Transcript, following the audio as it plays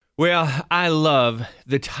Well, I love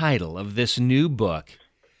the title of this new book,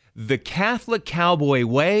 The Catholic Cowboy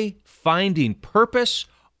Way, Finding Purpose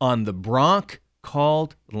on the Bronc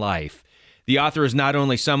Called Life. The author is not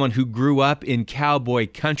only someone who grew up in cowboy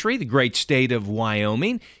country, the great state of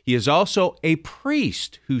Wyoming, he is also a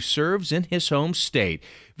priest who serves in his home state.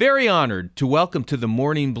 Very honored to welcome to the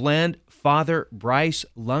Morning Blend, Father Bryce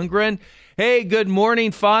Lungren. Hey, good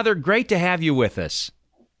morning, Father. Great to have you with us.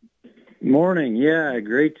 Morning. Yeah,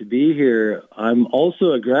 great to be here. I'm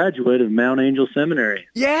also a graduate of Mount Angel Seminary.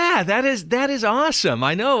 Yeah, that is awesome.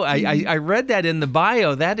 I know. I read that in the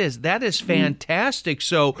bio. That is fantastic.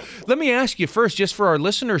 So let me ask you first, just for our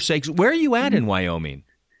listeners' sakes, where are you at in Wyoming?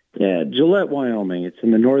 Yeah, Gillette, Wyoming. It's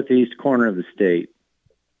in the northeast corner of the state.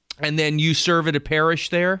 And then you serve at a parish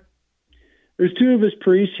there? There's two of us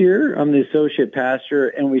priests here. I'm the associate pastor,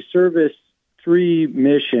 and we service 3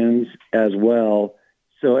 missions as well.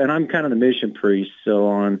 So, and I'm kind of the mission priest. So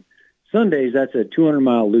on Sundays, that's a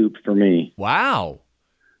 200-mile loop for me. Wow.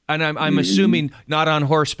 And I'm assuming not on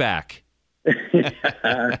horseback.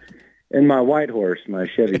 And my white horse, my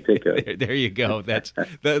Chevy pickup. There you go. That's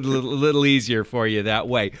a little easier for you that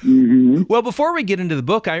way. Mm-hmm. Well, before we get into the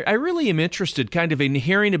book, I really am interested kind of in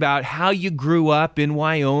hearing about how you grew up in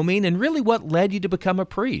Wyoming and really what led you to become a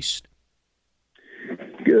priest.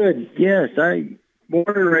 Good. Yes, I born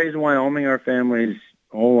and raised in Wyoming. Our family's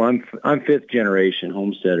I'm 5th generation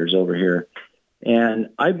homesteaders over here. And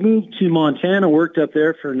I moved to Montana, worked up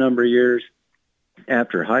there for a number of years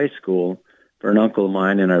after high school for an uncle of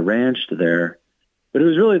mine, and I ranched there. But it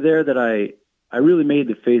was really there that I really made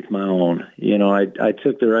the faith my own. You know, I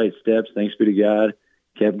took the right steps, thanks be to God,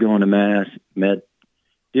 kept going to Mass, met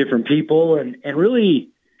different people, and really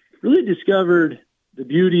discovered the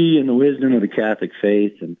beauty and the wisdom of the Catholic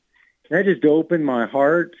faith. And that just opened my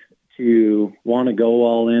heart to want to go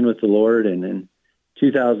all in with the Lord. And in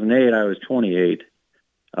 2008, I was 28.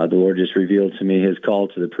 The Lord just revealed to me his call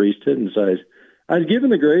to the priesthood. And so I was given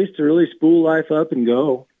the grace to really spool life up and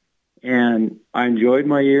go. And I enjoyed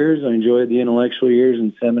my years. I enjoyed the intellectual years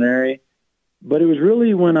in seminary. But it was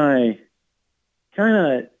really when I kind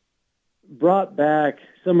of brought back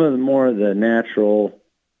some of the more of the natural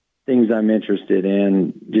things I'm interested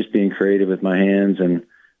in, just being creative with my hands and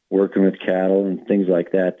working with cattle and things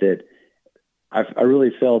like that, that I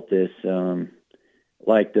really felt this,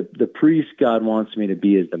 like the priest God wants me to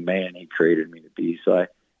be is the man he created me to be. So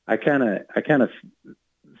I kind of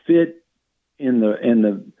fit in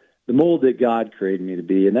the mold that God created me to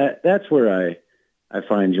be. And that's where I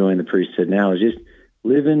find joy in the priesthood now, is just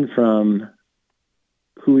living from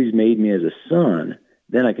who he's made me as a son.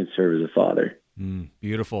 Then I can serve as a father.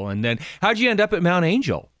 Beautiful. And then how'd you end up at Mount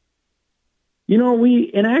Angel? You know,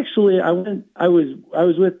 I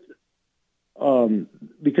was with,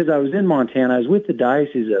 because I was in Montana, I was with the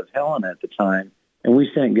Diocese of Helena at the time, and we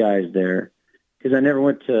sent guys there because I never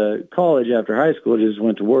went to college after high school, just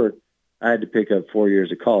went to work. I had to pick up 4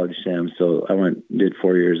 years of college, Sam, so I did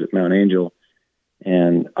 4 years at Mount Angel,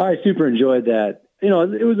 and I super enjoyed that. You know,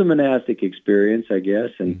 it was a monastic experience, I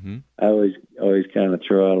guess, and I always kind of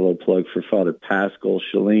throw out a little plug for Father Pascal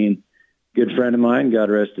Chalene, good friend of mine, God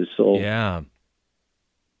rest his soul.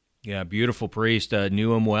 Yeah, beautiful priest.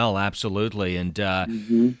 Knew him well, absolutely. And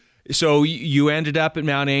so you ended up at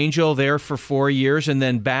Mount Angel there for 4 years, and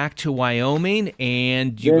then back to Wyoming.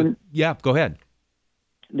 And go ahead.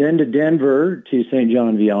 Then to Denver to St.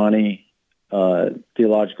 John Vianney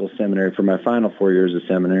Theological Seminary for my final 4 years of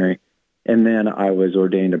seminary, and then I was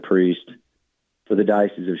ordained a priest for the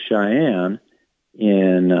Diocese of Cheyenne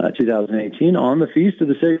in 2018 on the Feast of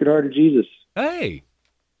the Sacred Heart of Jesus. Hey,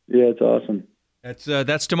 yeah, it's awesome.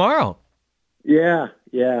 That's tomorrow. Yeah.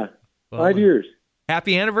 Well, 5 years.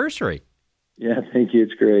 Happy anniversary. Yeah, thank you.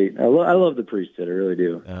 It's great. I love the priesthood. I really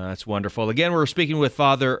do. That's wonderful. Again, we're speaking with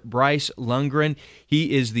Father Bryce Lungren.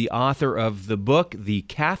 He is the author of the book, The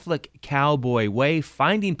Catholic Cowboy Way,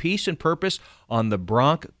 Finding Peace and Purpose on the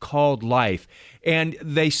Bronc Called Life. And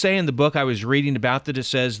they say in the book, I was reading about that, it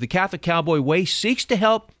says, the Catholic Cowboy Way seeks to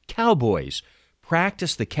help cowboys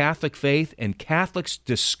practice the Catholic faith and Catholics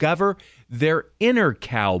discover their inner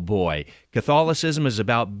cowboy. Catholicism is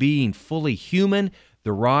about being fully human.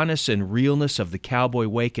 The rawness and realness of the Cowboy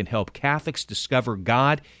Way can help Catholics discover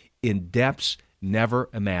God in depths never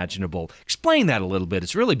imaginable. Explain that a little bit.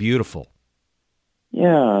 It's really beautiful.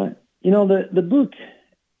 Yeah. You know, the book,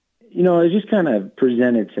 you know, it just kind of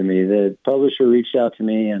presented to me. The publisher reached out to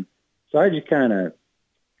me, and so I just kind of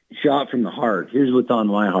shot from the heart. Here's what's on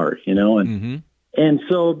my heart, you know, and and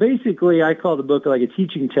so basically I call the book like a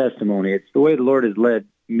teaching testimony. It's the way the Lord has led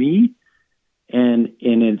me, and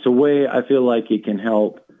it's a way I feel like it can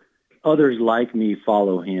help others like me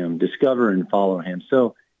follow him, discover and follow him.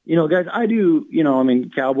 So, guys, I do, being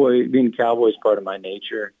a cowboy is part of my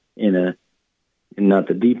nature in not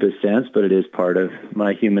the deepest sense, but it is part of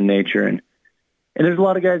my human nature. And there's a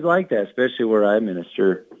lot of guys like that, especially where I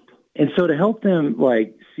minister. And so to help them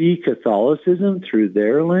see Catholicism through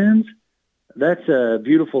their lens, that's a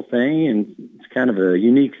beautiful thing, and it's kind of a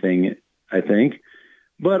unique thing, I think.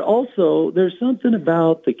 But also, there's something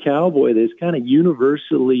about the cowboy that's kind of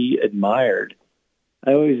universally admired.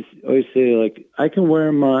 I always say, I can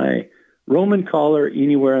wear my Roman collar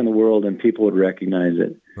anywhere in the world and people would recognize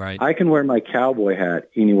it. Right. I can wear my cowboy hat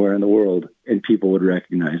anywhere in the world and people would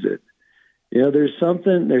recognize it. There's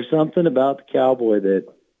something about the cowboy that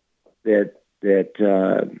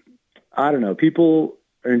I don't know, people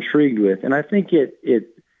are intrigued with. And I think it is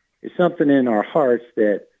something in our hearts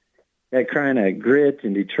that kind of grit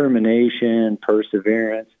and determination,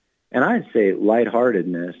 perseverance, and I'd say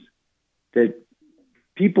lightheartedness that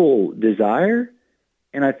people desire,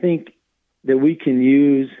 and I think that we can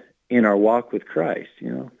use in our walk with Christ.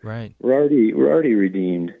 Right. We're already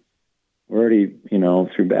redeemed. We're already,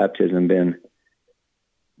 through baptism been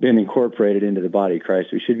incorporated into the body of Christ.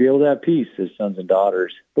 We should be able to have peace as sons and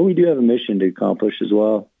daughters, but we do have a mission to accomplish as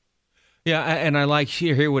well. Yeah, and I like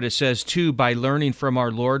to hear what it says, too. By learning from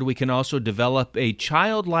our Lord, we can also develop a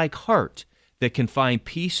childlike heart that can find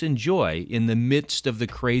peace and joy in the midst of the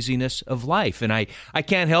craziness of life. And I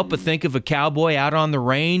can't help but think of a cowboy out on the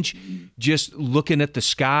range just looking at the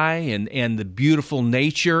sky and the beautiful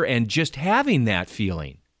nature and just having that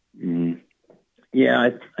feeling. Mm-hmm. Yeah,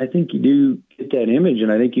 I think you do get that image,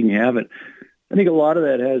 and I think you can have it. I think a lot of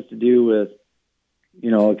that has to do with,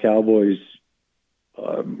 a cowboy's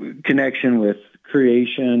connection with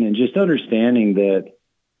creation and just understanding that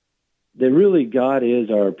really God is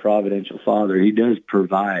our providential Father. He does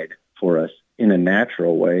provide for us in a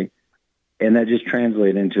natural way, and that just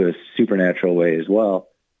translates into a supernatural way as well.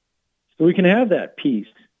 So we can have that peace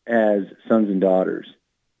as sons and daughters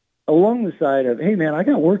along the side of, hey, man, I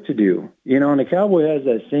got work to do. And a cowboy has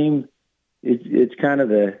that same, it's kind of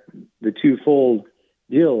the twofold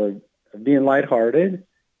deal of being lighthearted,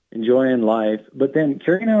 enjoying life, but then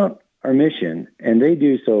carrying out our mission, and they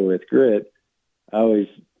do so with grit. I always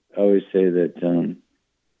say that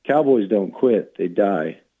cowboys don't quit; they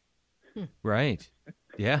die. Right.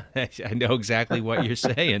 Yeah, I know exactly what you're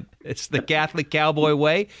saying. It's the Catholic Cowboy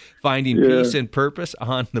Way, finding peace and purpose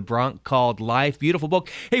on the bronc called life. Beautiful book.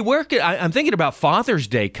 Hey, I'm thinking about Father's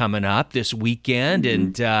Day coming up this weekend,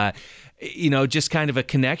 and just kind of a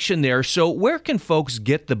connection there. So, where can folks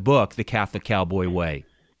get the book, The Catholic Cowboy Way?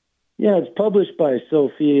 Yeah, it's published by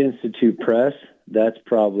Sophia Institute Press. That's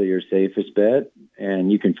probably your safest bet,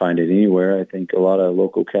 and you can find it anywhere. I think a lot of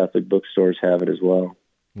local Catholic bookstores have it as well.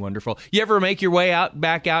 Wonderful. You ever make your way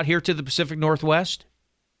back out here to the Pacific Northwest?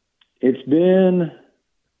 It's been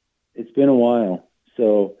a while.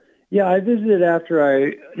 So, yeah, I visited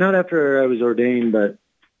not after I was ordained, but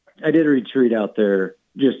I did a retreat out there,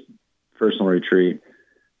 just personal retreat,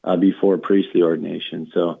 before priestly ordination.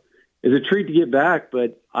 So it's a treat to get back,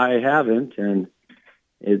 but I haven't, and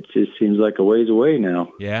it just seems like a ways away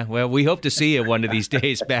now. Yeah, well, we hope to see you one of these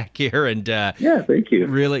days back here. And yeah, thank you.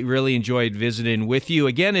 Really, really enjoyed visiting with you.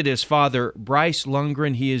 Again, it is Father Bryce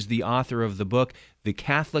Lungren. He is the author of the book, The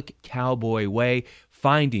Catholic Cowboy Way,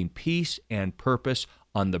 Finding Peace and Purpose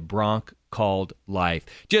on the Bronc Called Life.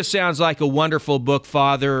 Just sounds like a wonderful book,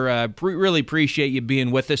 Father. Really appreciate you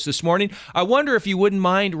being with us this morning. I wonder if you wouldn't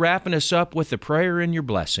mind wrapping us up with a prayer and your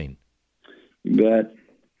blessing. You bet.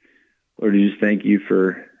 Lord, I just thank you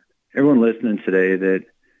for everyone listening today, that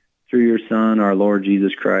through your Son, our Lord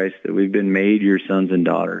Jesus Christ, that we've been made your sons and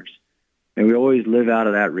daughters. And we always live out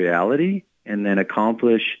of that reality and then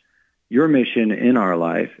accomplish your mission in our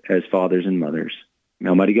life as fathers and mothers. May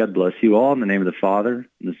Almighty God bless you all in the name of the Father,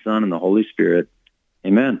 and the Son, and the Holy Spirit.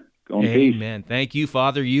 Amen. Go in peace. Amen. Thank you,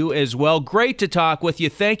 Father. You as well. Great to talk with you.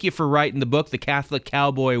 Thank you for writing the book, The Catholic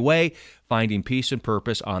Cowboy Way, Finding Peace and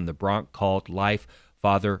Purpose on the Bronc Called Life.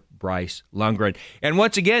 Father Bryce Lungren. And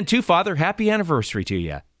once again, too, Father, happy anniversary to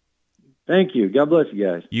you. Thank you. God bless you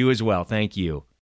guys. You as well. Thank you.